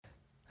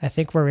I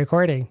think we're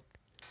recording.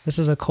 This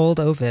is a cold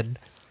open.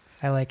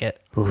 I like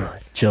it. Ooh,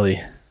 it's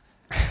chilly.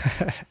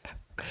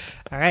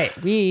 All right.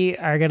 We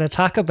are going to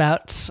talk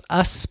about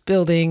us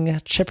building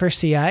Chipper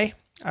CI,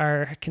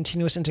 our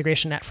continuous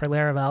integration app for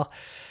Laravel,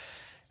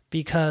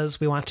 because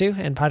we want to,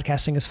 and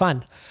podcasting is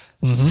fun.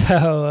 Mm-hmm.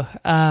 So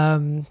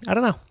I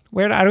don't know.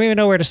 I don't even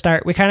know where to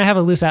start. We kind of have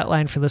a loose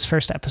outline for this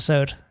first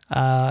episode,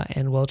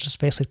 and we'll just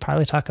basically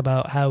probably talk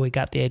about how we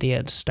got the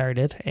idea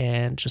started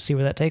and just see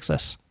where that takes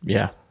us.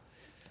 Yeah.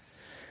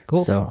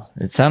 Cool. So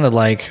it sounded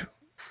like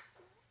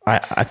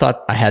I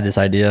thought I had this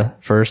idea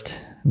first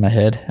in my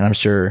head, and I'm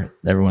sure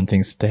everyone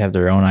thinks they have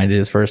their own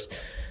ideas first,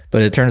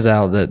 but it turns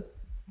out that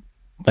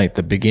like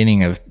the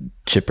beginning of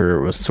Chipper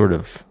was sort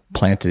of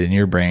planted in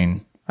your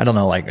brain. I don't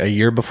know, like a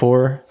year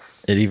before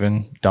it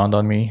even dawned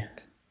on me.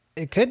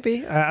 It could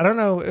be. I don't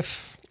know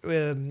if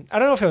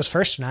it was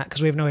first or not,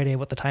 because we have no idea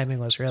what the timing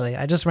was really.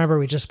 I just remember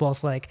we just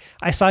both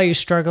I saw you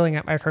struggling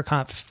at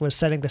MicroConf with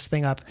setting this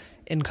thing up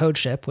in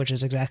CodeShip, which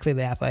is exactly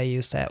the app I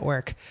used at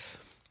work.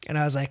 And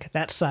I was like,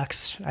 that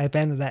sucks. I've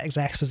been in that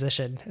exact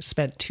position. I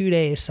spent 2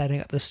 days setting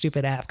up this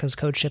stupid app because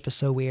CodeShip is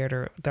so weird,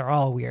 or they're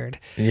all weird.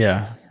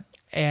 Yeah.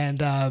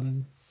 And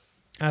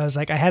I was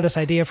like, I had this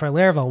idea for a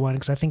Laravel one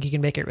because I think you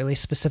can make it really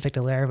specific to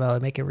Laravel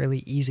and make it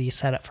really easy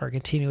setup for a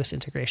continuous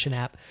integration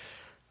app.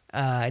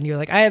 And you're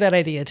like, I had that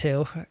idea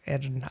too.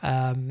 And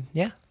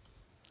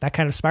that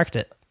kind of sparked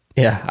it.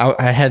 Yeah,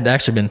 I had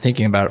actually been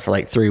thinking about it for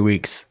like 3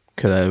 weeks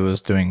because I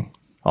was doing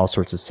all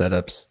sorts of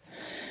setups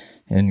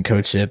in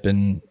CodeShip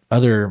and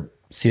other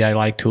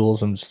CI-like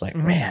tools. I'm just like,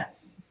 man,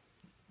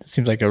 it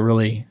seems like a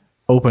really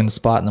open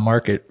spot in the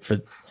market for,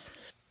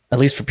 at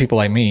least for people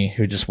like me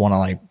who just want to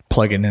like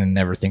plug it in and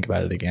never think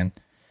about it again.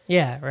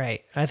 Yeah,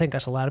 right. I think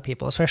that's a lot of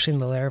people, especially in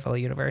the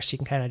Laravel universe. You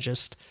can kind of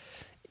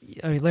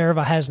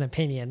Laravel has an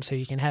opinion, so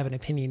you can have an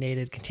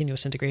opinionated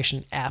continuous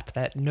integration app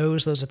that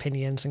knows those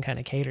opinions and kind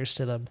of caters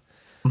to them.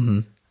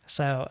 Mm-hmm.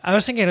 So I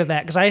was thinking of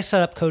that because I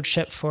set up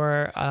CodeShip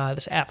for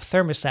this app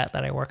Thermostat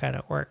that I work on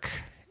at work.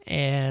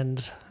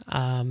 And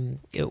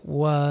it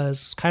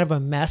was kind of a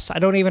mess. I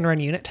don't even run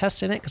unit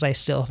tests in it because I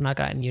still have not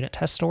gotten unit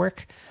tests to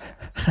work,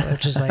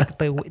 which is like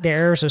the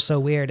errors are so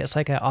weird. It's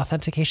like an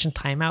authentication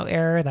timeout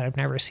error that I've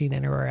never seen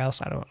anywhere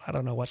else. I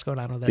don't know what's going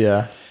on with it.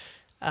 Yeah.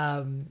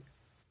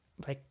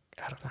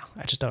 I don't know.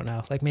 I just don't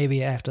know. Like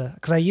maybe I have to,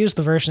 because I use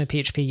the version of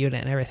PHP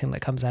unit and everything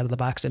that comes out of the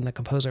box in the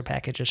composer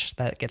package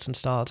that gets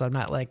installed. So I'm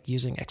not like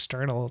using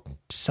external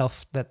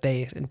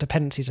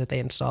dependencies that they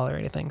install or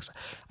anything. So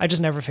I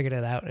just never figured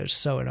it out. It was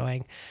so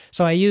annoying.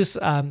 So I use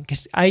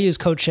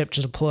CodeShip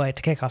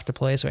to kick off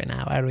deploys right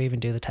now. I don't even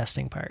do the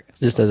testing part.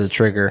 Just as a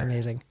trigger.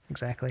 Amazing.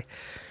 Exactly.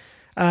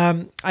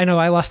 I know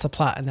I lost the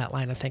plot in that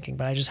line of thinking,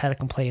 but I just had to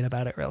complain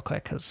about it real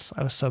quick because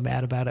I was so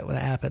mad about it when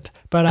it happened.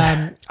 But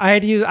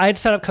I'd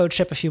set up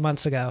CodeShip a few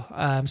months ago,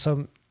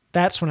 so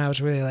that's when I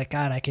was really like,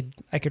 God, I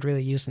could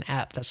really use an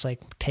app that's like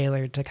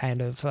tailored to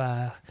kind of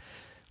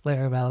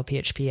Laravel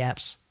PHP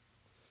apps.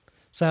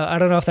 So I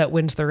don't know if that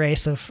wins the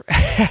race of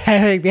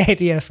having the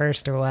idea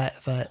first or what,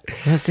 but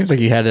it seems like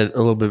you had it a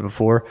little bit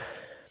before.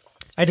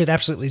 I did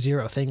absolutely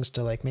zero things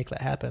to like make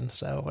that happen.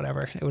 So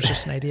whatever. It was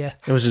just an idea.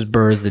 It was just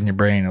birthed in your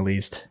brain, at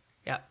least.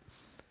 Yeah.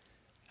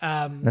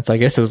 I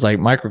guess it was like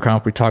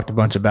MicroConf. We talked a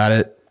bunch about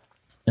it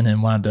and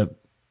then wound up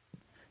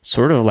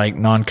sort of like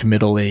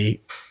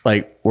non-committally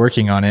like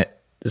working on it.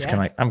 Just kind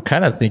of like, I'm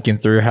kind of thinking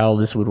through how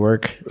this would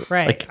work.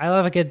 Right. Like, I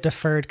love a good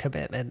deferred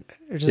commitment.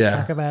 Or just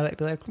talk about it.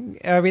 Be like,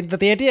 but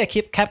the idea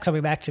kept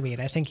coming back to me,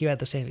 and I think you had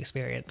the same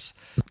experience.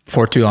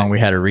 For too long, we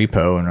had a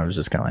repo, and I was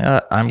just kind of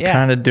like, I'm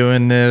kind of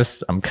doing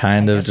this. I'm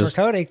kind of just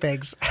we're coding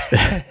things.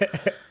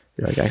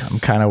 like, I'm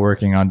kind of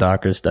working on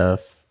Docker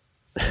stuff.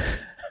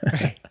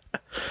 Right.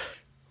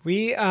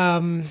 We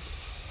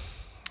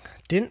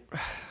didn't.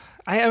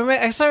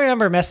 I still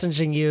remember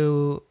messaging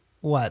you.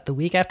 What, the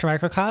week after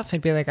MicroConf,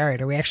 I'd be like, all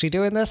right, are we actually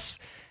doing this?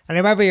 And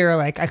I remember you were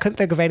like, I couldn't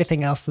think of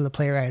anything else than the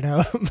playwright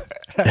home.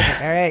 I was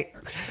like, all right,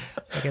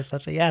 I guess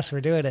that's a yes,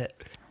 we're doing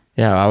it.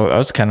 Yeah, I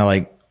was kind of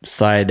like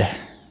side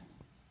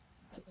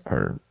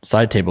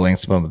tabling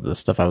some of the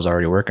stuff I was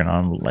already working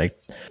on. Like,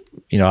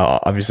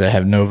 obviously I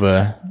have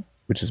Nova,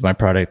 which is my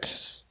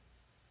product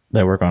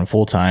that I work on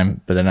full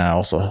time, but then I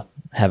also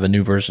have a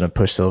new version of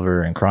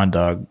Pushsilver and Cron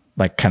Dog,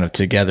 like kind of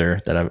together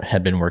that I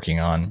had been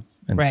working on.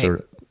 And right.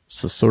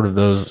 sort of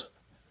those,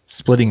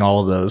 splitting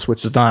all of those,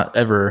 which is not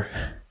ever,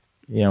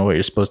 what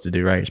you're supposed to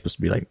do, right? You're supposed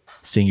to be like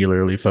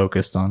singularly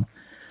focused on.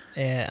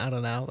 Yeah, I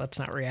don't know. That's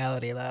not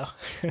reality though.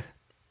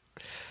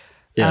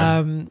 Yeah.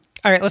 All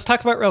right, let's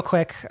talk about real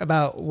quick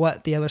about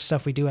what the other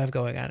stuff we do have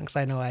going on, because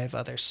I know I have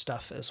other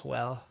stuff as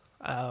well.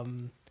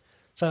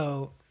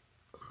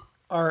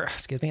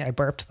 Excuse me, I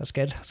burped. That's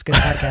good. That's good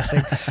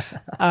podcasting.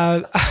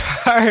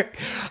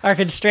 Our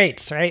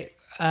constraints, right?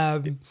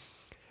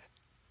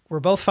 We're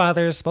both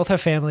fathers, both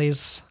have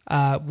families.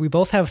 We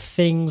both have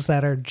things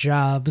that are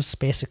jobs,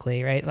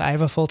 basically, right? I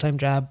have a full-time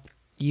job.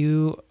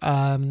 You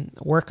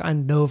work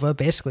on Nova,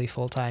 basically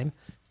full-time,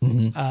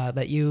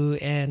 that you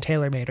and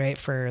Taylor made, right,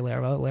 for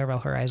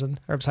Laravel Horizon.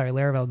 Or I'm sorry,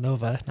 Laravel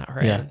Nova, not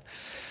Horizon.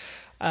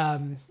 Yeah.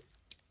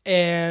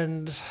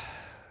 And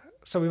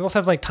so we both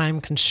have like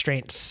time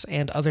constraints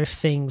and other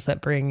things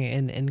that bring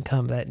in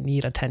income that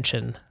need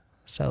attention.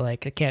 So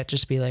like it can't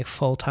just be like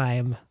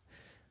full-time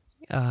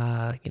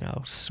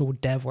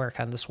dev work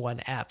on this one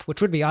app,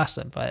 which would be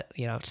awesome, but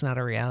it's not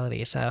a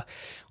reality. So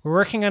we're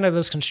working under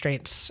those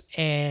constraints,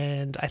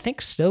 and I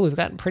think still we've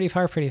gotten pretty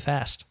far pretty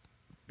fast.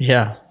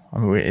 Yeah. I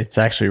mean, it's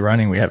actually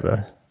running. We have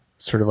a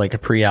sort of like a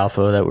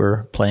pre-alpha that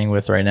we're playing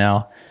with right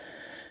now.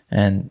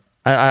 And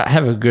I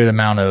have a good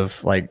amount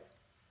of like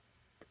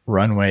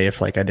runway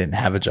if like I didn't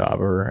have a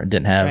job or I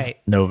didn't have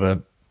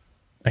Nova.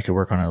 I could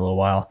work on it a little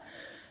while,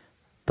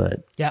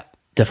 but yeah.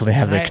 Definitely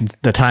have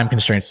the time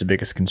constraint's the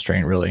biggest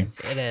constraint, really.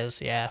 It is,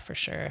 yeah, for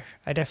sure.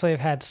 I definitely have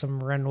had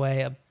some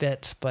runway a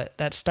bit, but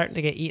that's starting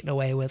to get eaten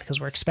away with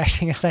because we're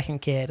expecting a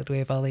second kid and we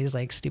have all these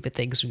like stupid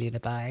things we need to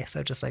buy.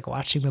 So just like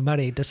watching the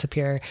money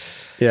disappear.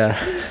 Yeah.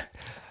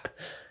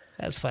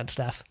 That's fun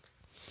stuff.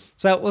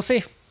 So we'll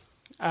see.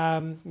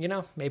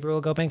 Maybe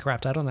we'll go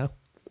bankrupt. I don't know.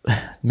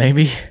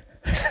 Maybe.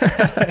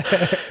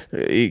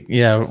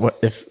 Yeah.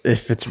 If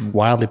it's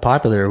wildly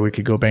popular, we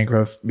could go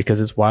bankrupt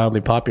because it's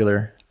wildly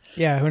popular.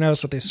 Yeah, who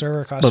knows what these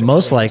server costs. But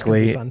most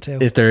likely,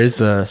 if there is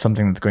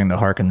something that's going to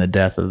harken the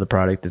death of the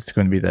product, it's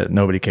going to be that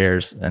nobody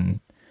cares.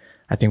 And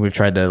I think we've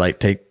tried to like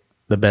take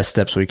the best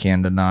steps we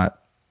can to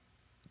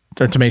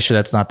make sure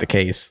that's not the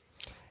case.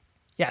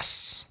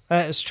 Yes,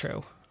 that is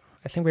true.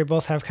 I think we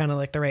both have kind of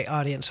like the right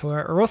audience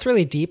we're both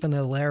really deep in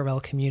the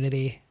Laravel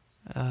community.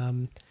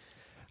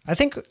 I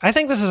think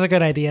this is a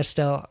good idea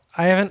still.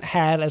 I haven't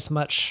had as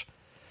much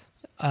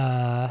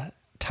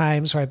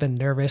times where I've been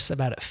nervous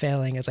about it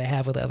failing as I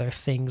have with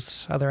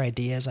other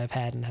ideas I've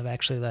had and have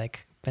actually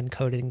like been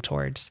coding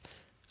towards.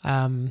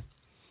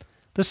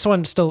 This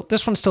one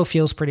still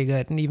feels pretty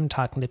good, and even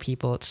talking to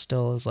people, it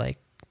still is like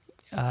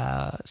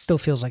still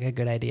feels like a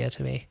good idea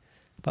to me.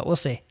 But we'll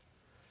see.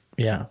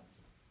 Yeah.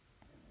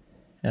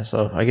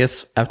 So I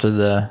guess after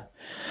the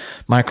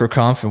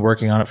microconf and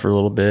working on it for a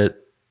little bit,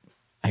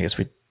 I guess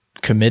we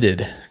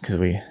committed because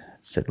we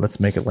said, let's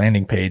make a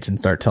landing page and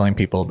start telling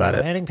people about it.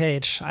 Landing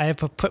page. I have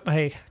put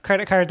my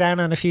credit card down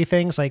on a few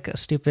things like a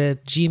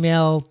stupid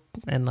Gmail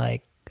and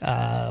like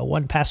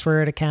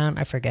 1Password account.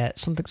 I forget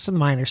some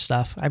minor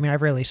stuff. I mean,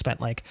 I've really spent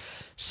like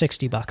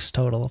 $60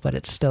 total, but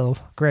it's still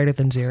greater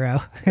than zero.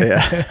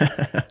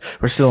 Yeah.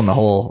 We're still in the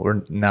hole. We're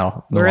in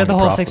the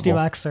whole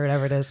 $60 or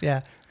whatever it is.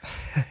 Yeah.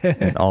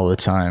 And all the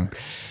time.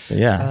 But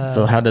yeah.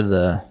 So how did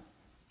the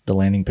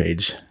landing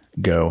page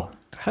go?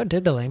 How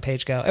did the landing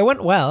page go? It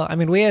went well. I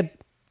mean, we had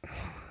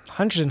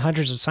hundreds and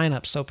hundreds of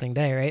signups opening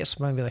day, right?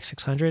 So maybe like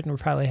 600, and we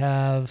probably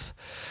have,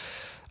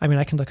 I mean,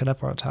 I can look it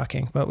up while I'm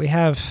talking, but we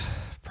have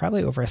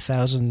probably over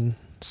 1,000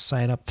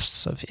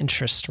 signups of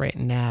interest right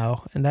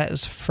now. And that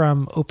is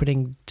from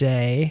opening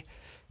day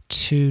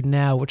to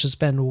now, which has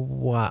been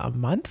a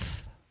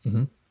month?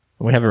 Mm-hmm.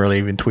 We haven't really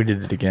even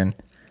tweeted it again.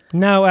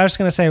 No, I was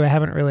going to say we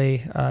haven't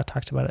really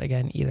talked about it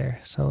again either.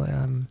 So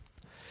I'm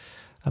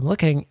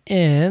looking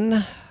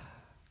in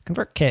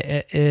ConvertKit.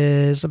 It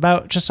is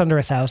about just under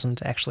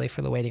 1,000 actually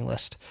for the waiting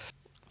list.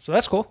 So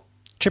that's cool.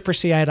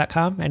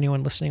 chipperci.com.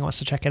 Anyone listening wants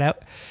to check it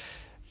out.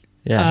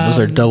 Yeah, those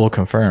are double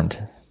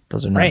confirmed.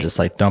 Those are not just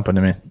like dumping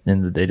them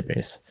in the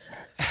database.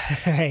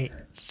 Right,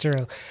 it's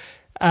true.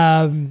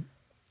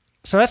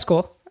 So that's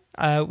cool.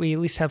 We at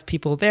least have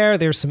people there.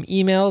 There's some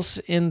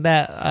emails in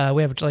that.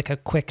 We have like a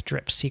quick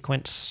drip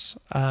sequence,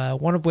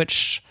 one of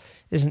which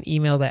is an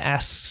email that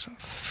asks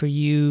for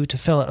you to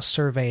fill out a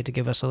survey to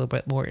give us a little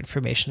bit more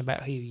information about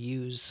how you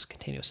use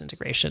continuous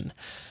integration.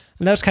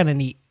 And that was kind of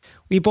neat.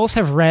 We both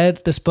have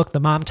read this book,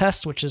 The Mom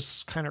Test, which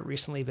has kind of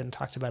recently been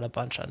talked about a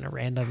bunch on a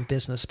random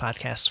business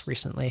podcast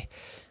recently.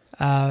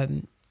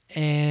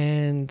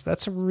 And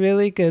that's a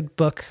really good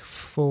book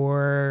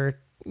for,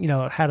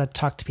 how to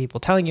talk to people,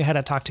 telling you how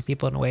to talk to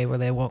people in a way where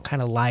they won't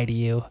kind of lie to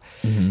you.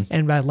 Mm-hmm.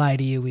 And by lie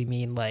to you, we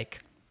mean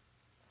like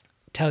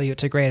tell you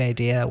it's a great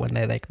idea when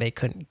they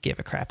couldn't give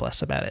a crap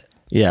less about it.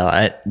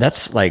 Yeah,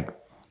 that's like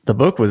the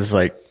book was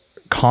like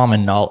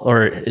common knowledge,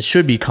 or it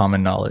should be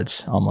common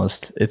knowledge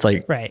almost. It's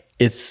like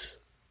it's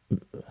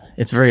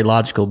very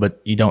logical,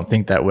 but you don't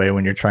think that way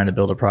when you're trying to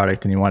build a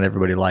product and you want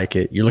everybody to like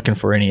it. You're looking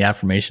for any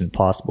affirmation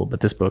possible, but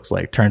this book's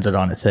like turns it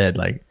on its head.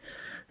 Like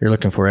you're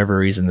looking for every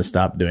reason to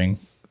stop doing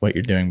what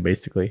you're doing,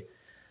 basically.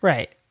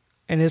 Right.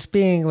 And it's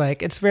being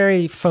like, it's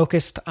very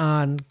focused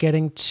on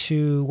getting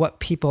to what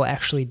people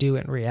actually do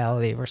in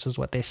reality versus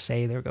what they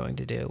say they're going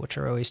to do, which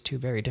are always two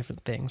very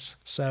different things.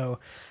 So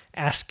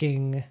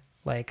asking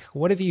like,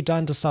 what have you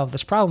done to solve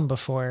this problem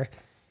before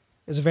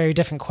is a very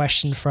different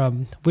question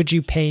from, would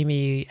you pay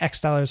me X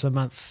dollars a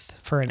month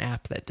for an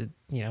app that did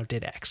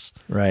X?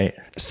 Right.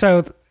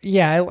 So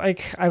yeah,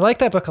 I like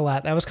that book a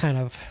lot. That was kind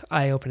of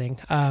eye-opening.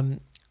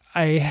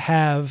 I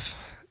have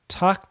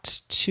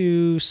talked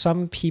to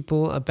some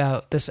people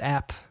about this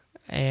app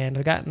and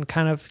I've gotten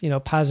kind of,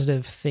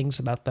 positive things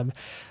about them.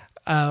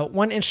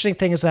 One interesting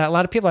thing is that a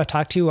lot of people I've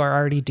talked to are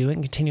already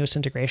doing continuous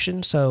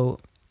integration. So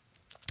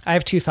I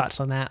have two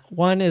thoughts on that.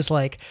 One is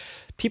like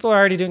people are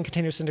already doing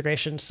continuous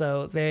integration.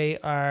 So they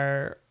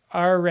are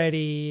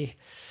already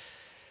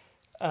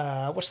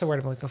what's the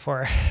word I'm looking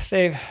for?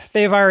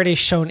 They've already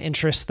shown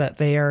interest that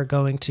they are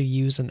going to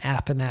use an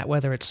app in that,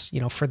 whether it's,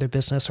 for their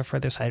business or for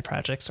their side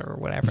projects or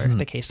whatever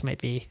the case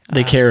might be.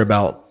 They care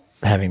about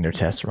having their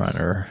tests run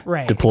or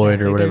deployed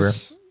exactly. Or whatever.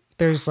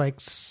 There's like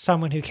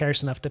someone who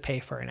cares enough to pay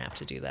for an app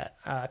to do that.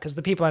 Because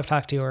the people I've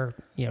talked to are,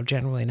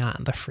 generally not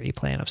in the free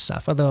plan of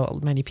stuff. Although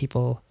many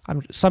people,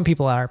 some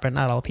people are, but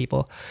not all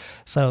people.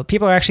 So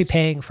people are actually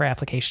paying for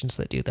applications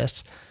that do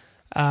this.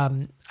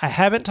 I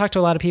haven't talked to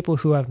a lot of people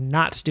who are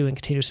not doing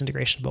continuous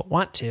integration but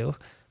want to,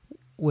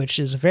 which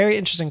is a very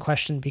interesting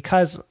question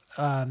because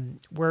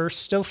we're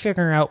still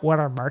figuring out what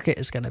our market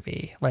is going to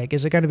be. Like,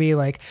 is it going to be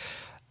like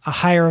a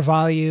higher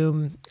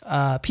volume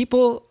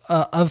people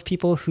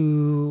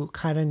who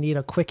kind of need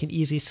a quick and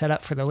easy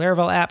setup for the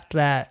Laravel app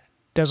that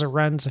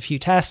runs a few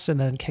tests and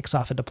then kicks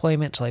off a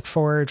deployment to like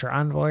Forge or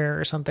Envoy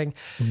or something?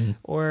 Mm-hmm.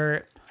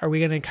 Or are we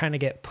going to kind of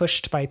get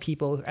pushed by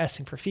people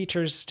asking for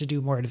features to do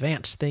more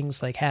advanced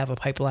things, like have a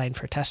pipeline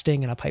for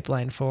testing and a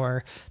pipeline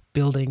for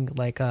building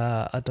like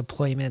a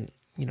deployment,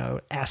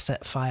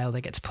 asset file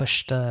that gets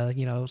pushed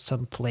to,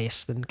 some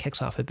place, then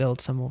kicks off a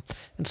build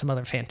in some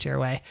other fancier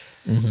way?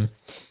 Mm-hmm.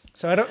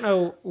 So I don't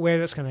know where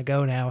that's going to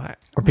go now.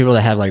 Or people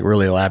that have like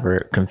really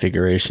elaborate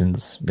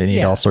configurations, they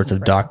need all sorts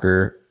of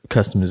Docker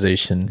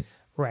customization.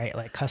 Right,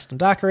 like custom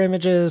Docker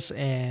images,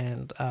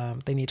 and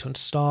they need to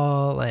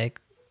install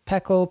like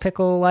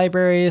pickle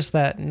libraries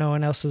that no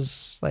one else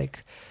is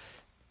like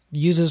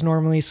uses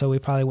normally, so we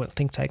probably wouldn't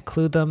think to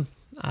include them.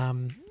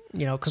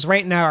 Because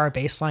right now our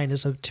baseline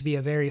is to be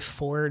a very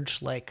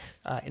Forge-like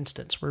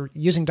instance. We're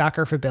using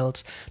Docker for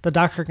builds. The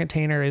Docker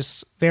container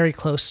is very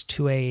close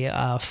to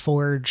a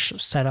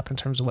Forge setup in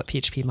terms of what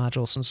PHP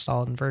modules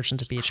installed in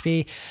versions of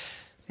PHP.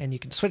 And you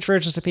can switch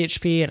versions of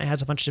PHP, and it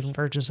has a bunch of different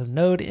versions of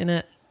Node in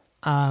it.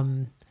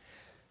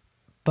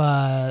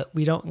 But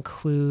we don't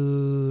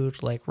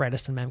include like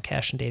Redis and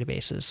Memcache in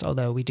databases,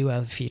 although we do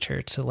have a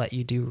feature to let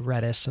you do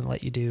Redis and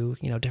let you do,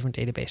 different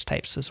database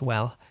types as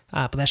well.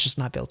 But that's just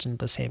not built into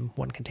the same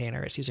one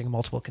container. It's using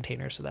multiple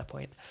containers at that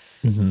point.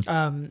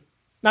 Mm-hmm.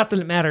 Not that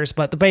it matters,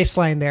 but the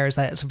baseline there is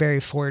that it's very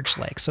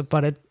Forge-like. So,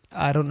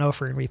 I don't know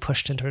if we're going to be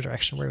pushed into a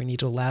direction where we need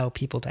to allow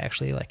people to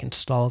actually like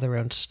install their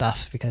own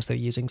stuff because they're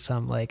using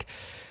some like,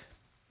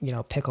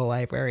 pickle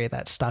library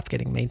that stopped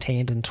getting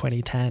maintained in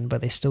 2010,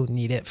 but they still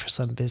need it for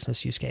some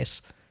business use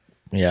case.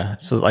 Yeah.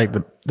 So like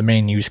the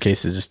main use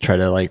case is just try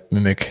to like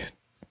mimic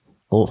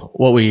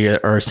what we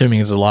are assuming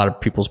is a lot of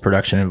people's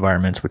production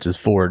environments, which is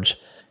Forge,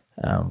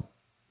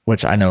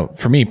 which I know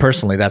for me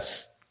personally,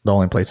 that's the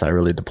only place I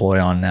really deploy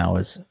on now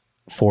is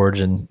Forge.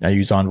 And I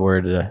use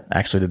Envoy to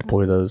actually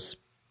deploy those.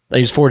 I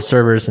use Forge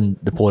servers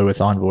and deploy with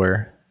Envoy.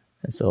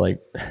 And so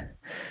like,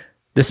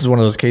 this is one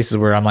of those cases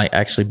where I'm like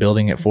actually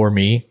building it for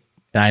me.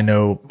 And I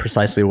know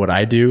precisely what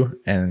I do,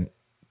 and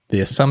the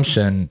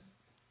assumption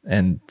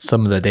and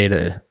some of the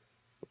data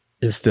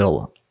is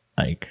still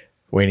like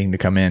waiting to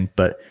come in.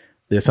 But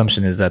the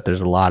assumption is that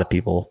there's a lot of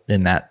people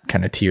in that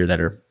kind of tier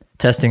that are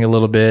testing a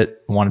little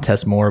bit, want to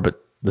test more,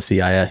 but the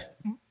CI,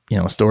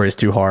 story is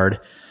too hard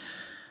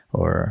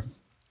or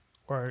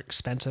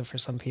expensive for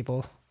some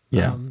people.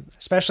 Yeah.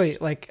 Especially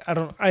like,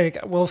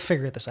 we'll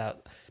figure this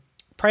out.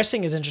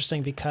 Pricing is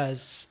interesting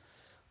because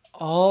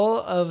all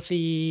of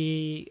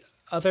the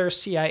other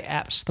CI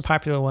apps, the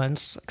popular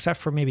ones, except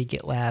for maybe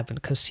GitLab, and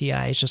because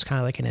CI is just kind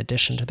of like an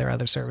addition to their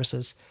other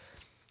services,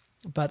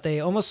 but they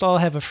almost all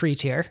have a free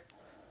tier,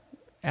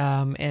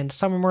 and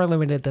some are more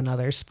limited than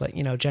others. But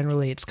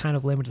generally, it's kind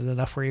of limited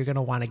enough where you're going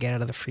to want to get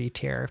out of the free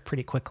tier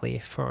pretty quickly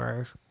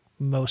for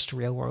most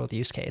real world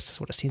use case. Is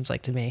what it seems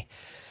like to me.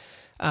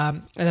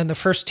 And then the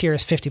first tier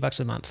is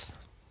 $50 a month.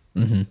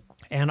 Mm-hmm.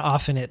 And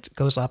often it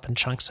goes up in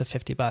chunks of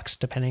 $50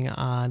 depending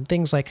on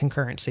things like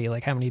concurrency,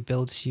 like how many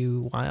builds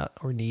you want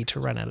or need to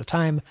run at a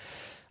time.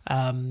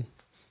 How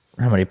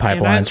many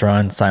pipelines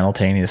run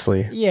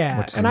simultaneously.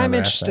 Yeah. And I'm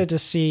interested to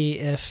see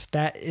if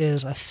that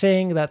is a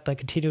thing that the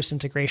continuous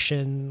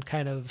integration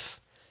kind of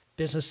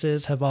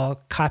businesses have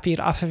all copied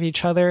off of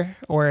each other,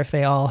 or if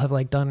they all have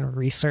like done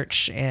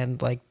research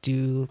and like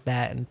do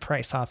that and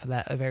price off of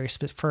that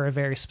for a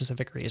very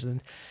specific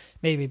reason.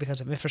 Maybe because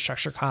of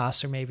infrastructure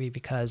costs, or maybe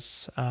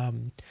because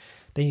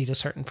they need a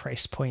certain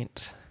price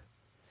point,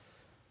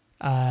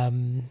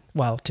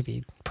 to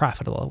be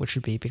profitable, which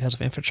would be because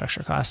of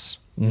infrastructure costs.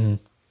 Mm-hmm.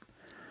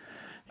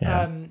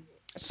 Yeah.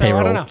 So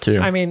payroll, I don't know. Too.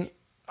 I mean,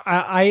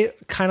 I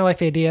kind of like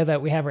the idea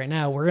that we have right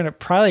now. We're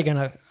probably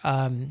gonna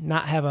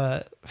not have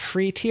a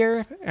free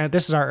tier.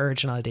 This is our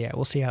original idea.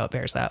 We'll see how it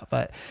bears out,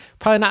 but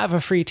probably not have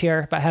a free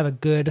tier, but have a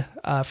good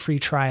free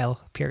trial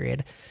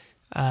period.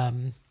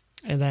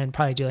 And then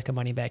probably do like a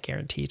money back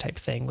guarantee type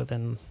thing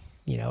within,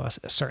 a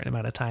certain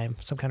amount of time,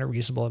 some kind of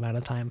reasonable amount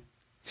of time.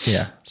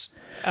 Yeah.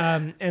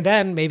 And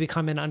then maybe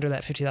come in under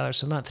that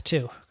 $50 a month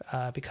too,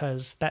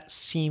 because that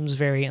seems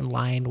very in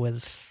line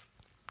with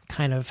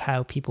kind of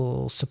how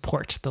people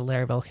support the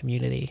Laravel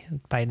community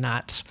by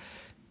not,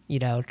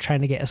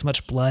 trying to get as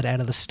much blood out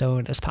of the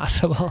stone as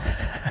possible.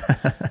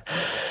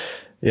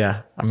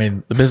 Yeah. I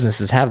mean, the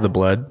businesses have the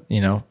blood,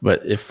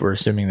 but if we're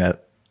assuming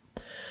that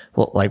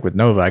Well, like with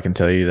Nova, I can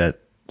tell you that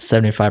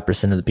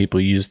 75% of the people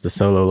use the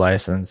solo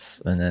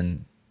license, and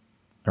then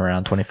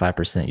around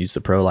 25% use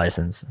the pro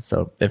license.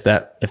 So if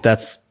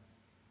that's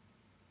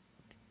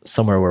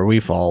somewhere where we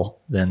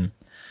fall, then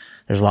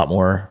there's a lot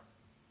more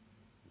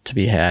to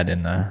be had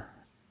in the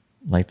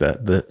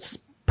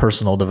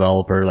personal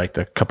developer, like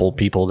the couple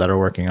people that are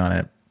working on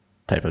it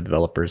type of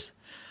developers.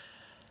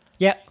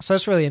 Yeah, so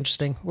it's really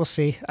interesting. We'll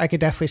see. I could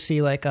definitely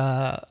see like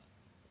a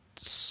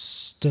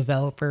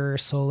developer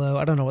solo.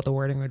 I don't know what the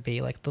wording would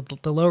be. Like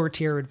the lower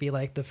tier would be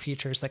like the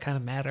features that kind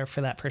of matter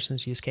for that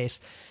person's use case.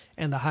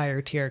 And the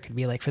higher tier could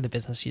be like for the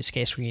business use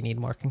case where you need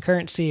more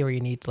concurrency or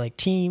you need like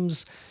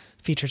teams,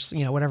 features,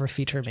 whatever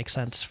feature makes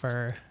sense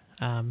for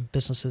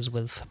businesses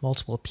with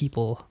multiple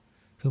people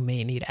who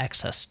may need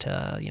access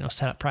to,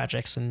 set up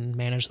projects and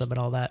manage them and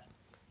all that.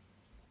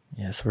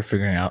 Yeah, so we're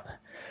figuring out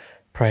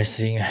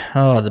pricing.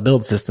 Oh, the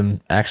build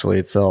system actually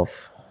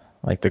itself,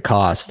 like the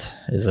cost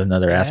is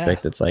another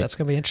aspect that's like... That's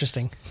going to be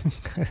interesting.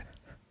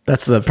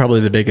 That's probably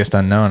the biggest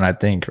unknown, I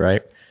think,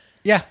 right?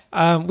 Yeah,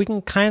 we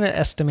can kind of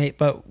estimate,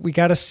 but we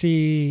got to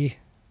see...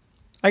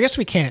 I guess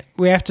we can't.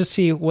 We have to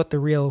see what the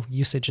real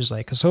usage is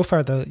like. Because so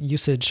far, the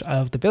usage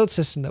of the build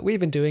system that we've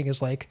been doing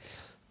is like,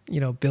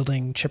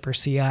 building Chipper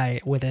CI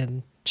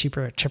within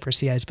Chipper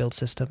CI's build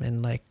system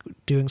and like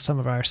doing some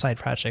of our side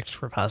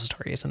project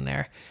repositories in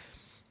there.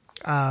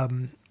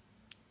 And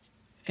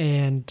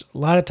a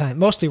lot of time,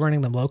 mostly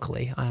running them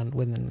locally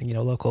within,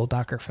 local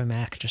Docker for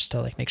Mac, just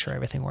to like make sure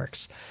everything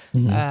works.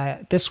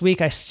 Mm-hmm. This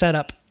week I set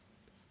up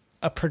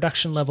a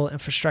production level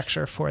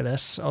infrastructure for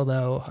this,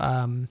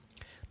 although,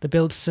 the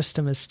build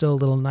system is still a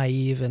little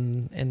naive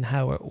in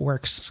how it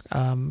works.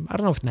 I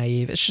don't know if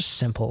naive, it's just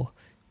simple,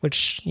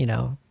 which,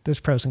 there's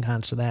pros and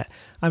cons to that.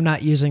 I'm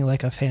not using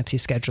like a fancy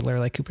scheduler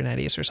like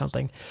Kubernetes or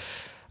something.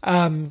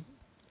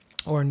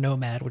 Or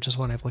Nomad, which is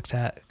one I've looked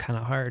at kind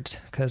of hard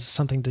because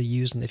something to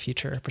use in the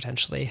future,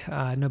 potentially.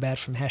 Nomad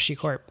from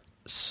HashiCorp.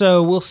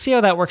 So we'll see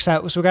how that works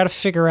out. So we've got to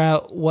figure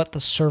out what the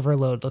server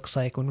load looks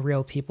like when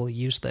real people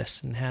use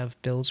this and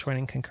have builds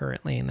running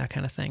concurrently and that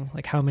kind of thing.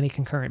 Like how many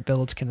concurrent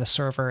builds can the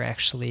server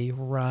actually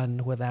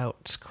run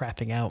without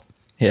crapping out?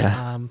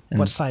 Yeah.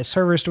 What size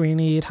servers do we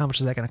need? How much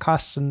is that going to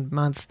cost a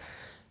month?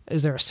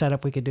 Is there a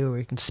setup we could do where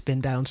we can spin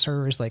down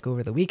servers like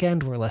over the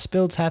weekend where less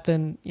builds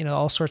happen?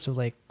 All sorts of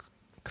like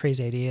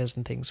crazy ideas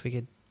and things we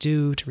could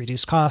do to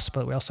reduce costs,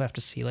 but we also have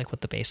to see like what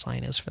the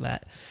baseline is for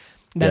that.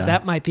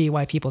 That might be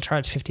why people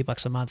charge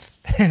 $50 a month.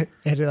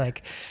 And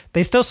like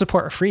they still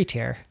support a free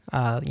tier,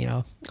 a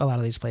lot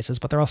of these places,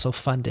 but they're also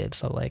funded.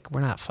 So like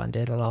we're not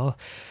funded at all.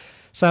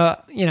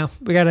 So,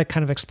 we got to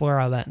kind of explore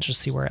all that and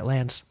just see where it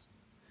lands.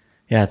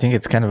 Yeah, I think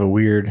it's kind of a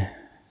weird,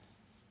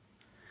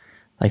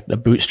 like the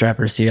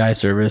Bootstrapper CI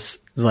service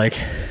is like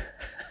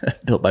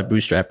built by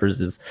Bootstrappers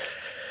is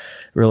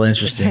real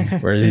interesting.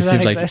 Whereas it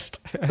seems like,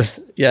 does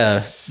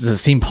it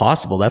seem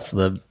possible? That's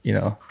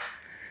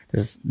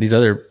there's these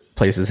other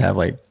places have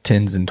like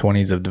 10s and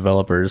 20s of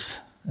developers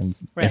and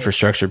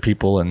infrastructure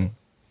people, and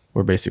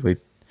we're basically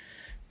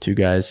two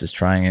guys just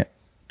trying it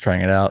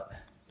out.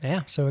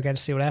 Yeah, so we got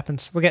to see what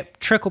happens. We'll get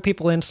trickle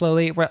people in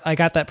slowly. I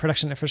got that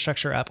production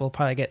infrastructure up. We'll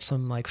probably get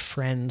some like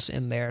friends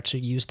in there to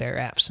use their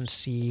apps and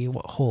see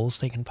what holes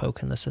they can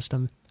poke in the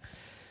system.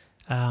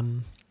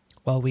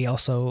 While we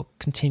also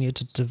continue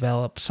to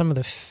develop some of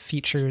the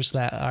features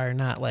that are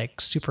not like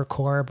super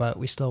core, but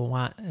we still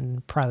want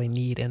and probably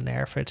need in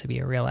there for it to be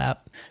a real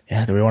app.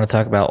 Yeah. Do we want to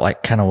talk about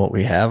like kind of what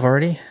we have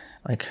already?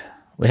 Like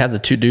we have the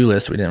to-do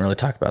list. We didn't really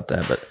talk about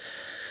that,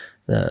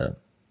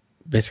 but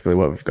basically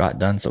what we've got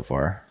done so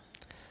far.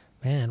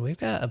 Man, we've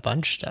got a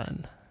bunch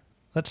done.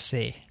 Let's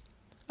see.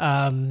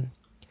 Right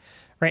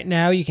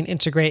now you can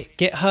integrate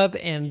GitHub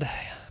and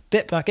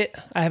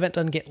Bitbucket. I haven't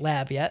done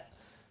GitLab yet.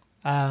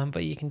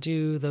 But you can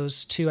do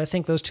those two. I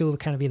think those two will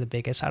kind of be the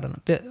biggest. I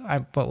don't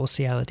know, but we'll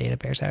see how the data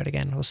bears out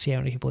again. We'll see how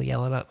many people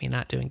yell about me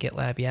not doing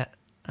GitLab yet.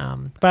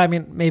 But I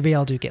mean, maybe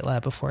I'll do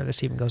GitLab before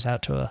this even goes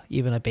out to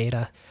even a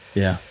beta.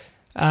 Yeah.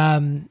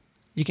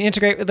 You can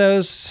integrate with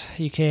those.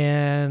 You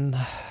can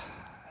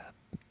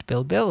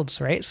build builds,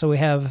 right? So we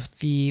have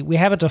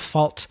a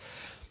default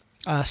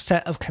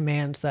set of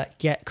commands that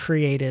get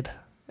created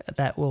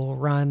that will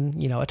run,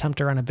 attempt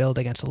to run a build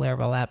against a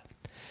Laravel app.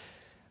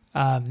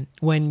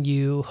 When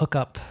you hook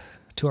up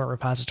to our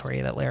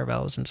repository that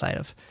Laravel is inside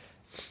of.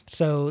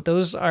 So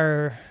those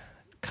are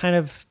kind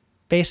of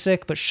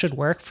basic, but should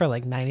work for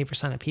like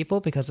 90% of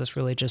people because it's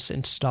really just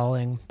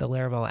installing the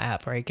Laravel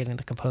app, right? Getting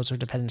the composer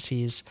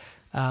dependencies,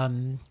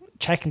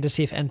 checking to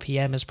see if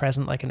NPM is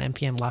present, like an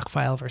NPM lock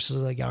file versus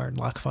a Yarn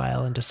lock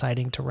file, and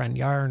deciding to run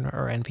Yarn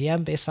or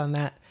NPM based on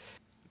that.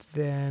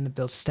 Then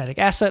build static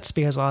assets,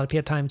 because a lot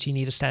of times you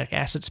need a static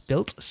assets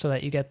built so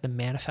that you get the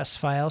manifest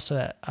file so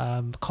that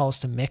calls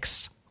to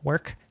mix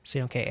work. So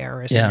you don't get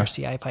errors in your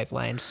CI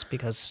pipelines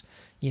because,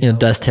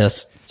 dust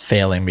test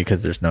failing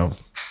because there's no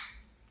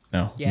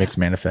mixed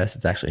manifest.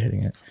 It's actually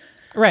hitting it.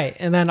 Right.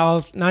 And then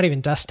not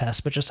even dust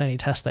test, but just any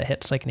test that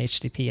hits like an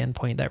HTTP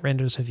endpoint that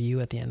renders a view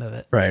at the end of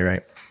it.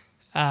 Right.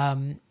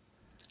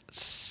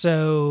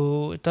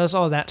 So it does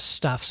all that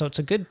stuff. So it's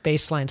a good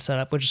baseline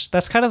setup, which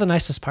that's kind of the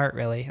nicest part,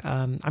 really.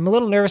 I'm a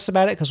little nervous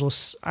about it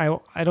because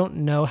I don't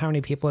know how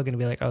many people are going to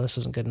be like, oh, this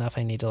isn't good enough.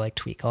 I need to like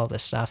tweak all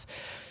this stuff.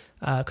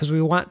 Because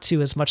we want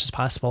to, as much as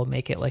possible,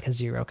 make it like a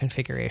zero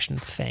configuration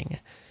thing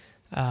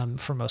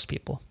for most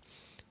people.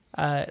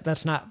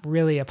 That's not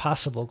really a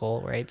possible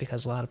goal, right?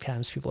 Because a lot of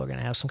times people are going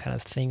to have some kind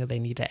of thing that they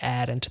need to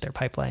add into their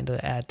pipeline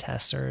to add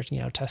tests or,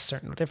 test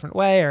certain different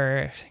way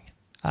or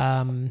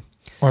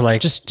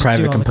like just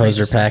private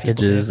composer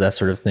packages, that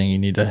sort of thing. You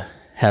need to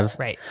have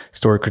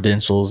stored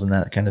credentials and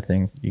that kind of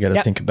thing. You got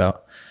to think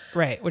about.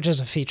 Right, which is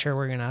a feature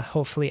we're going to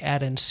hopefully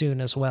add in soon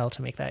as well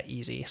to make that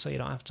easy. So you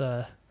don't have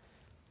to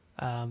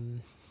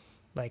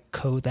like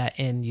code that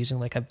in using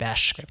like a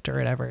bash script or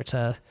whatever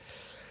to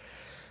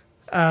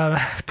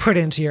put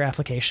into your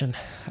application.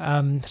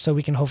 So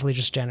we can hopefully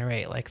just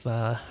generate like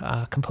the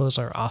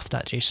composer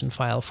auth.json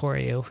file for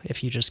you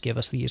if you just give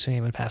us the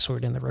username and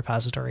password in the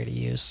repository to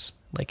use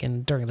like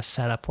during the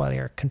setup while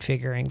you're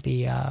configuring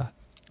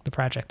the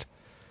project.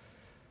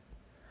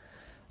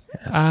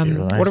 Yeah,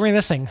 nice. What are we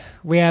missing?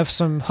 We have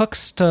some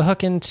hooks to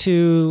hook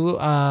into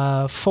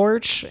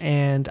Forge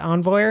and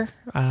Envoyer,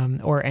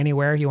 or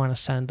anywhere you want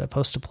to send a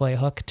post deploy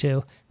hook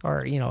to,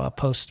 or a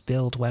post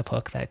build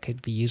webhook that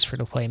could be used for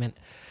deployment.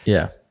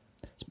 Yeah,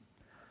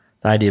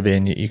 the idea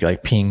being you could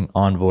like ping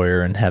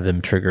Envoyer and have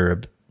them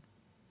trigger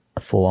a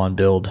full on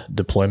build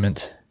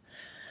deployment.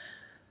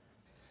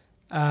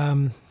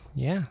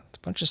 Yeah.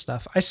 Bunch of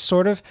stuff. I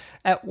sort of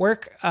at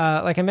work,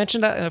 like I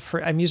mentioned,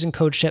 I'm using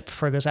CodeShip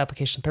for this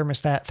application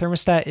Thermostat.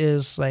 Thermostat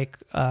is like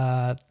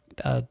a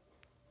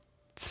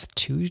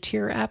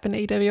 2-tier app in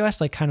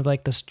AWS, like kind of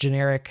like this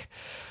generic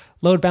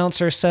load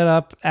balancer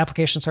setup,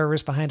 application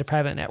servers behind a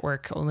private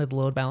network. Only the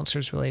load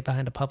balancers really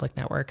behind a public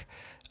network.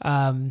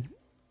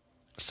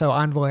 So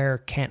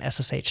Envoyer can't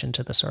SSH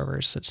into the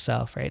servers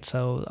itself, right?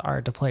 So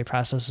our deploy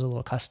process is a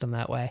little custom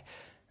that way.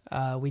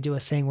 We do a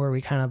thing where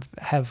we kind of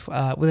have,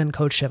 within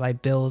CodeShip, I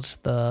build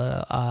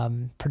the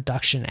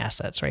production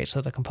assets, right? So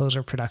the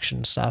composer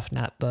production stuff,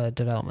 not the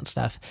development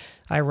stuff.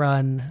 I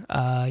run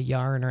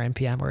Yarn or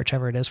NPM or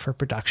whichever it is for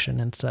production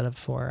instead of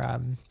for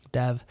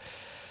dev.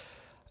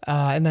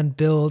 And then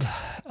build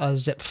a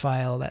zip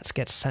file that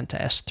gets sent to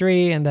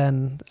S3, and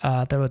then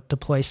the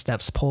deploy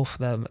steps pull for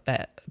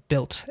that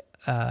built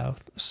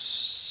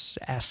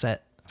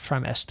asset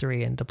from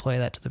S3 and deploy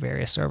that to the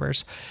various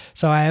servers.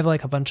 So I have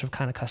like a bunch of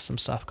kind of custom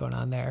stuff going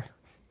on there.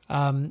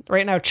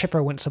 Right now,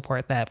 Chipper wouldn't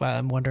support that, but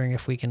I'm wondering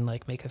if we can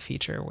like make a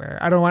feature where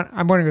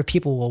I'm wondering if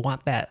people will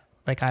want that.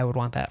 Like I would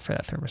want that for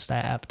that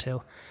Thermostat app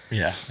too.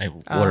 Yeah. Like,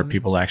 what are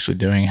people actually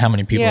doing? How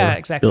many people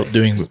are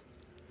doing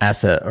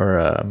asset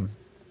or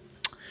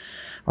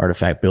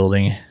artifact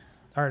building?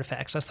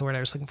 Artifacts. That's the word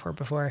I was looking for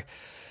before.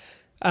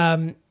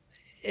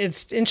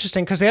 It's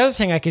interesting because the other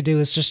thing I could do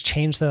is just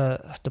change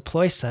the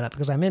deploy setup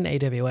because I'm in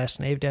AWS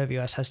and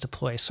AWS has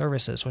deploy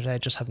services, which I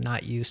just have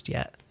not used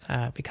yet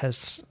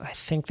because I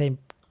think they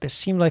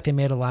seemed like they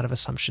made a lot of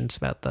assumptions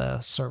about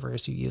the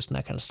servers you used and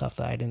that kind of stuff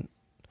that I just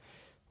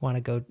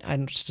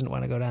didn't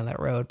want to go down that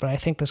road. But I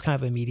think there's kind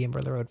of a medium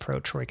of the road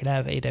approach where we could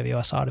have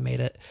AWS automate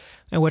it,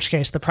 in which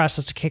case the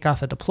process to kick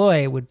off a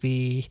deploy would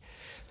be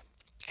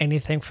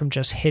anything from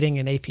just hitting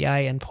an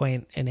API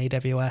endpoint in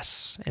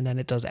AWS, and then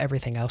it does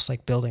everything else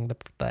like building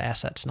the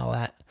assets and all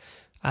that.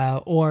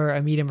 Or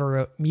a medium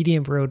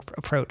road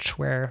approach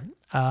where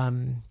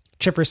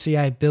Chipper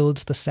CI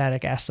builds the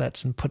static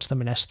assets and puts them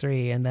in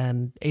S3, and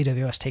then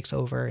AWS takes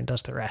over and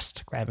does the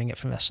rest, grabbing it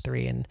from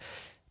S3 and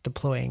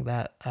deploying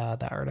that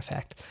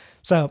artifact.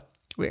 So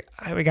we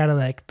got to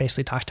like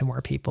basically talk to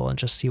more people and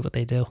just see what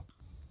they do.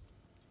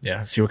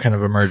 Yeah, see what kind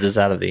of emerges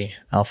out of the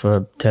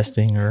alpha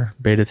testing or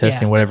beta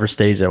testing, whatever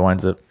stage that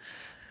winds up.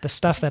 The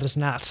stuff that is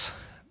not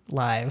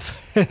live.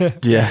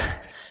 Yeah.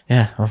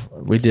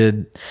 We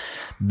did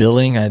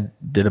billing. I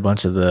did a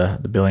bunch of the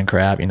billing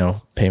crap,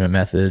 payment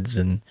methods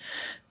and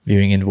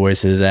viewing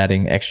invoices,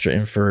 adding extra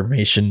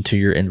information to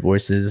your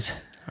invoices.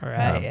 All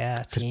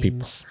right, because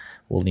people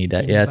will need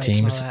that.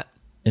 Teams,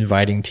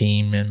 inviting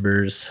team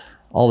members,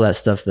 all that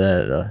stuff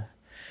that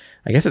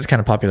I guess it's kind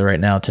of popular right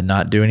now to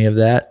not do any of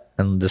that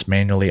and just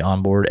manually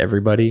onboard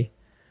everybody.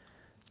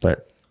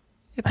 But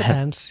it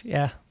depends.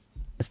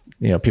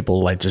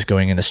 People like just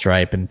going into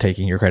Stripe and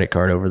taking your credit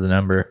card over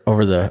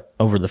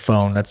the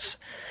phone. But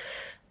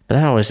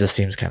that always just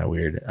seems kind of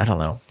weird. I don't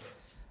know.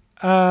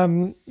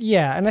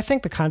 And I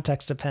think the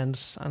context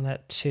depends on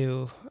that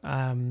too.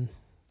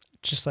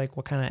 Just like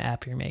what kind of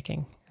app you're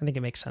making. I think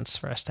it makes sense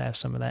for us to have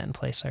some of that in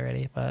place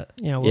already, but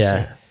we'll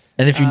see.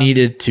 And if you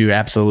needed to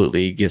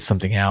absolutely get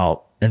something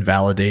out and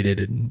validated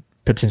and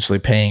potentially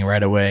paying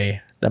right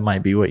away, that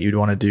might be what you'd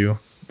want to do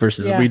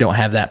versus we don't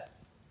have that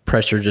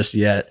pressure just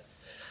yet,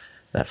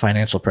 that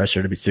financial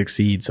pressure to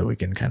succeed, so we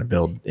can kind of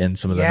build in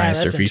some of the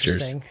nicer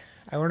features.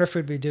 I wonder if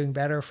we'd be doing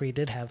better if we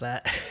did have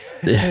that.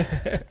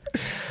 Yeah.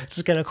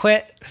 Just gonna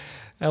quit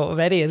with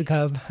any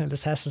income and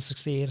this has to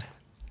succeed.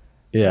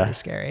 Yeah. Pretty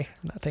scary.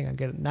 Not a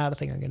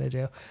thing I'm gonna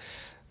do.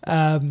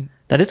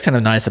 That is kind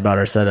of nice about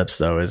our setups,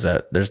 though, is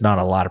that there's not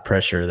a lot of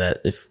pressure that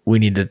if we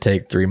need to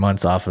take 3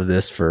 months off of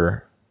this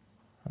for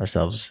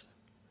ourselves,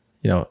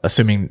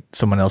 assuming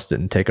someone else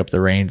didn't take up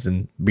the reins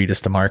and beat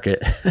us to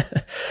market.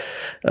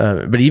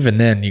 But even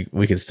then,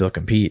 we could still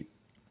compete.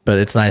 But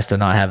it's nice to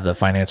not have the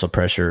financial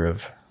pressure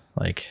of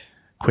like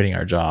quitting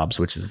our jobs,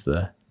 which is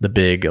the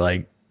big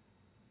like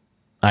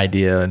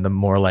idea, and the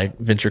more like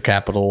venture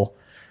capital.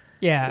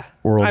 Yeah.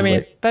 World. I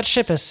mean, that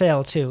ship has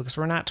sailed too, because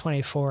we're not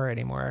 24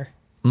 anymore.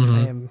 Mm-hmm.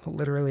 I am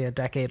literally a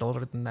decade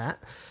older than that.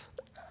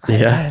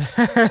 Yeah.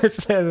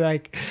 It's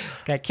like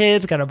got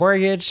kids, got a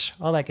mortgage,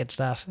 all that good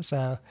stuff.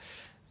 So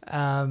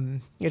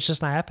it's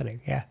just not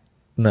happening. Yeah.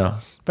 No.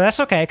 But that's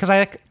okay, because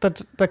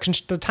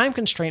the time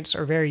constraints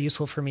are very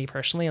useful for me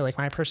personally. Like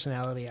my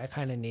personality, I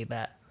kind of need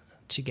that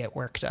to get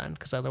work done,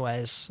 because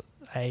otherwise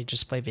I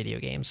just play video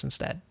games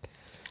instead.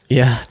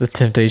 Yeah, the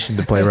temptation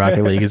to play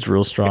Rocket League is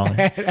real strong.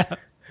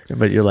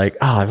 But you're like,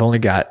 I've only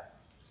got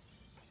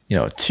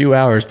 2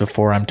 hours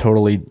before I'm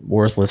totally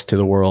worthless to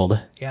the world.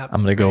 Yep,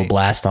 I'm going to go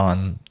blast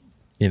on,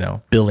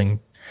 billing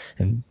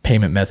and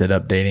payment method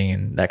updating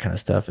and that kind of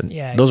stuff. And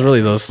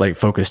those like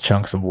focused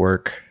chunks of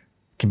work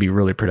can be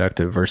really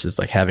productive versus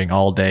like having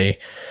all day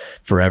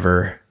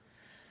forever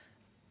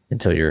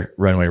until your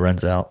runway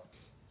runs out.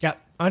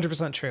 Yep,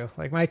 100% true.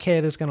 Like my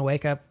kid is going to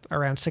wake up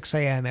around 6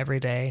 a.m.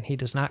 every day, and he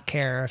does not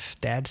care if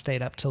dad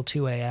stayed up till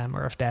 2 a.m.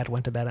 or if dad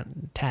went to bed at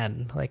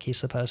 10 like he's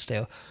supposed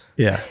to.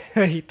 Yeah.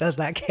 He does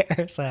not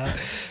care. So,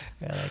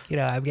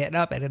 I'm getting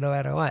up no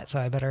matter what. So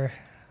I better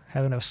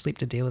have enough sleep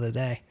to deal with the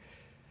day.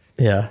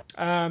 Yeah.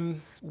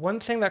 One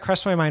thing that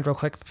crossed my mind real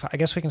quick, I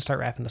guess we can start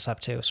wrapping this up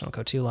too, so don't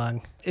go too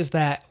long, is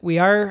that we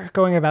are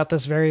going about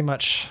this very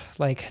much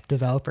like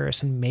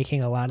developers and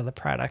making a lot of the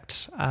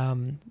product.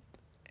 And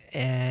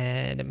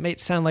it might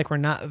sound like we're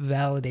not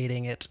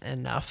validating it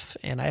enough.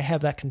 And I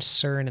have that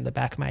concern in the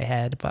back of my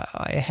head, but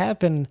I have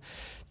been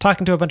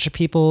talking to a bunch of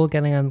people,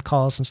 getting on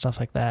calls and stuff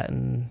like that.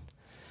 And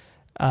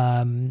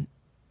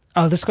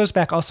this goes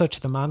back also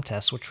to the mom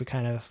test, which we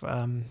kind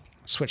of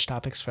switched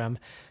topics from.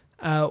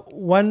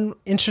 One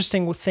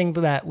interesting thing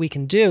that we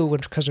can do,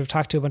 because we've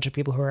talked to a bunch of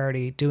people who are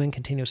already doing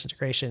continuous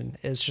integration,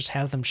 is just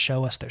have them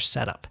show us their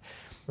setup.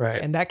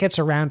 Right. And that gets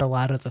around a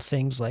lot of the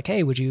things like,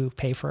 hey, would you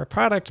pay for a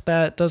product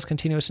that does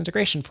continuous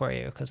integration for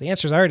you? Because the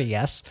answer is already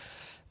yes.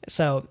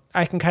 So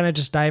I can kind of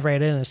just dive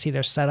right in and see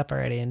their setup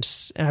already. And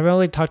I've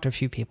only talked to a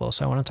few people,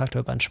 so I want to talk to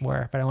a bunch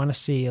more, but I want to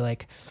see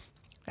like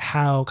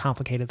how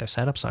complicated their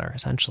setups are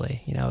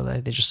essentially.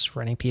 They're just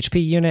running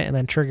PHP unit and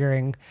then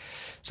triggering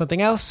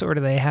something else, or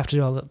do they have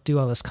to do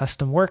all this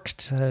custom work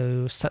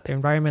to set their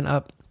environment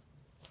up?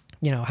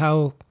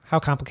 How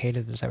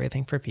complicated is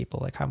everything for people?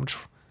 Like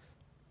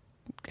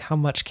how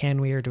much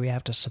can we, or do we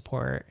have to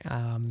support?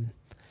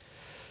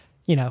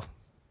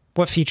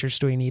 What features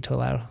do we need to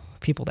allow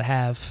people to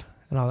have,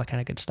 and all that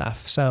kind of good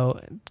stuff. So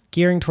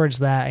gearing towards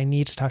that, I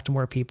need to talk to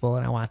more people,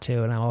 and I want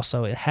to, and I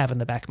also have in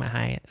the back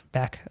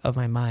of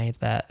my mind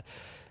that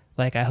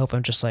like, I hope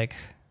I'm just like,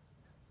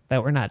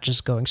 that we're not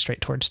just going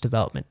straight towards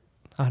development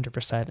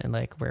 100% and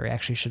like where we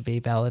actually should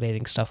be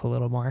validating stuff a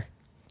little more.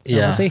 So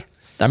yeah. We'll see.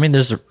 I mean,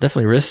 there's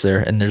definitely risks there,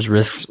 and there's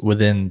risks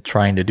within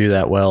trying to do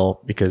that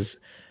well, because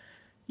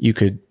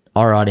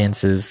our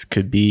audiences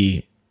could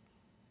be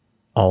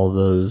all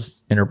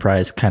those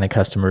enterprise kind of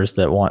customers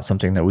that want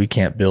something that we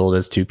can't build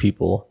as two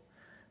people,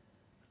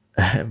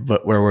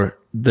 but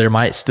there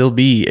might still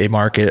be a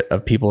market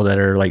of people that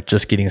are like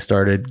just getting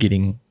started,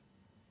 getting,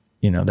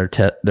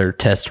 their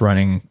tests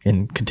running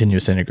in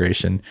continuous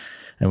integration,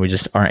 and we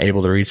just aren't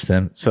able to reach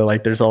them. So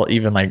like, there's all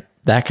even like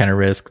that kind of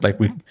risk. Like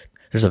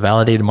there's a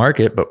validated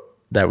market, but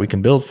that we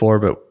can build for,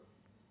 but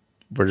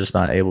we're just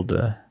not able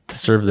to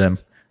serve them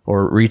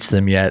or reach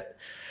them yet.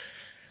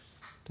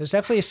 There's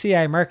definitely a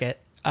CI market.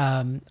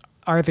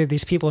 Are there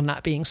these people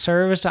not being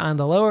served on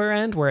the lower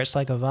end where it's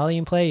like a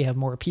volume play? You have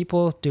more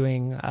people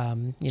doing,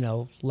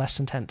 less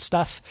intense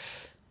stuff.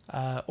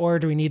 Or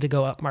do we need to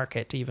go up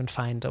market to even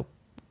find a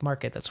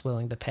market that's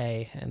willing to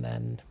pay?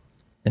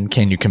 And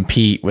can you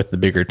compete with the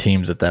bigger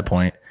teams at that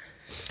point?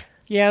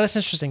 Yeah, that's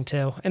interesting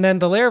too. And then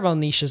the Laravel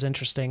niche is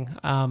interesting.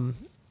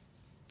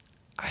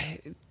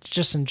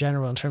 Just in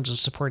general, in terms of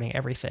supporting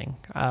everything.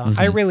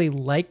 I really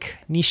like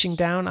niching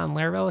down on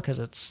Laravel because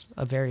it's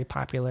a very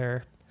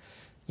popular,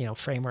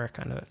 framework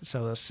on it.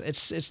 So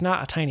it's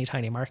not a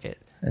tiny market.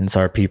 And it's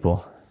our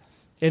people.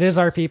 It is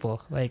our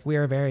people. Like, we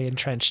are very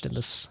entrenched in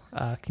this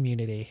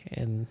community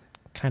and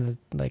kind of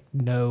like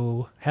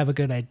have a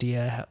good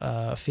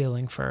idea,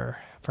 feeling for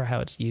how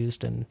it's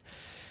used and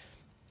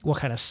what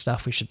kind of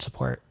stuff we should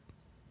support.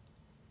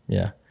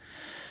 Yeah.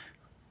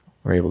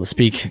 We're able to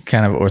speak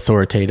kind of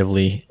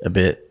authoritatively a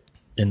bit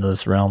in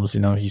those realms.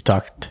 You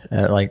talked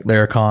at like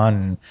Laracon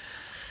and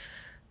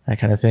that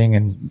kind of thing.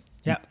 And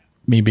yeah,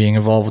 me being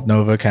involved with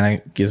Nova kind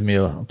of gives me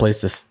a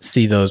place to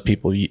see those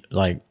people,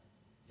 like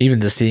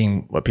even just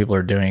seeing what people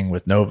are doing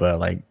with Nova,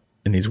 like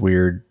in these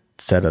weird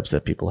setups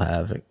that people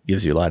have. It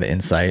gives you a lot of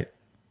insight.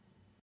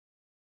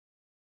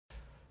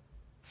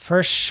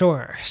 For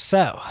sure.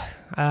 So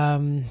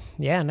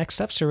Yeah, next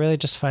steps are really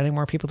just finding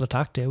more people to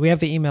talk to. We have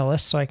the email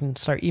list, so I can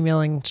start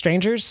emailing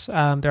strangers. There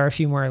are a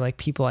few more like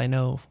people I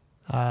know,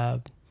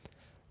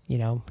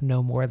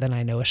 know more than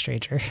I know a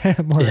stranger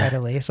more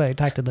readily. So I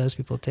talk to those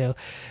people too.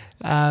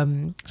 I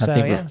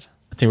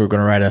think we're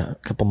going to write a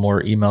couple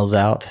more emails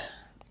out,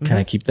 kind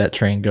of keep that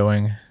train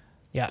going.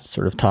 Yeah.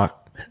 Sort of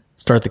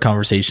start the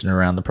conversation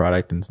around the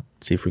product and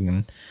see if we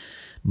can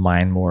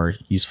mine more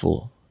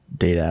useful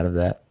data out of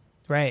that.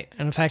 Right.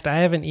 And in fact, I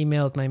haven't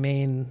emailed my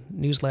main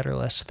newsletter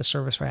list, the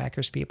Service for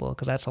Hackers people,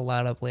 because that's a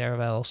lot of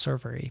Laravel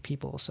servery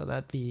people. So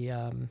that'd be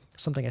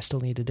something I still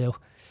need to do.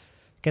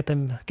 Get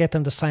them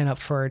to sign up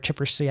for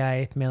Chipper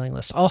CI mailing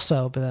list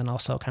also, but then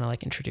also kind of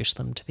like introduce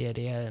them to the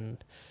idea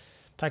and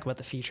talk about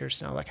the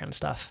features and all that kind of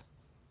stuff.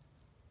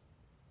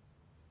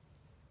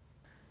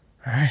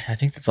 All right. I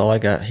think that's all I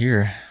got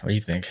here. What do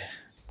you think?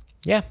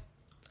 Yeah.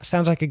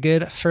 Sounds like a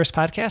good first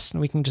podcast, and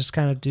we can just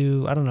kind of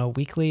do, I don't know,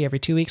 weekly, every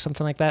 2 weeks,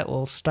 something like that.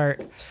 We'll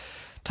start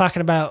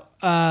talking about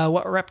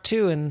what we're up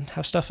to and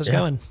how stuff is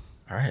going.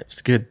 All right.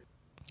 It's good.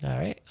 All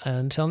right.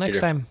 Until next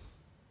time.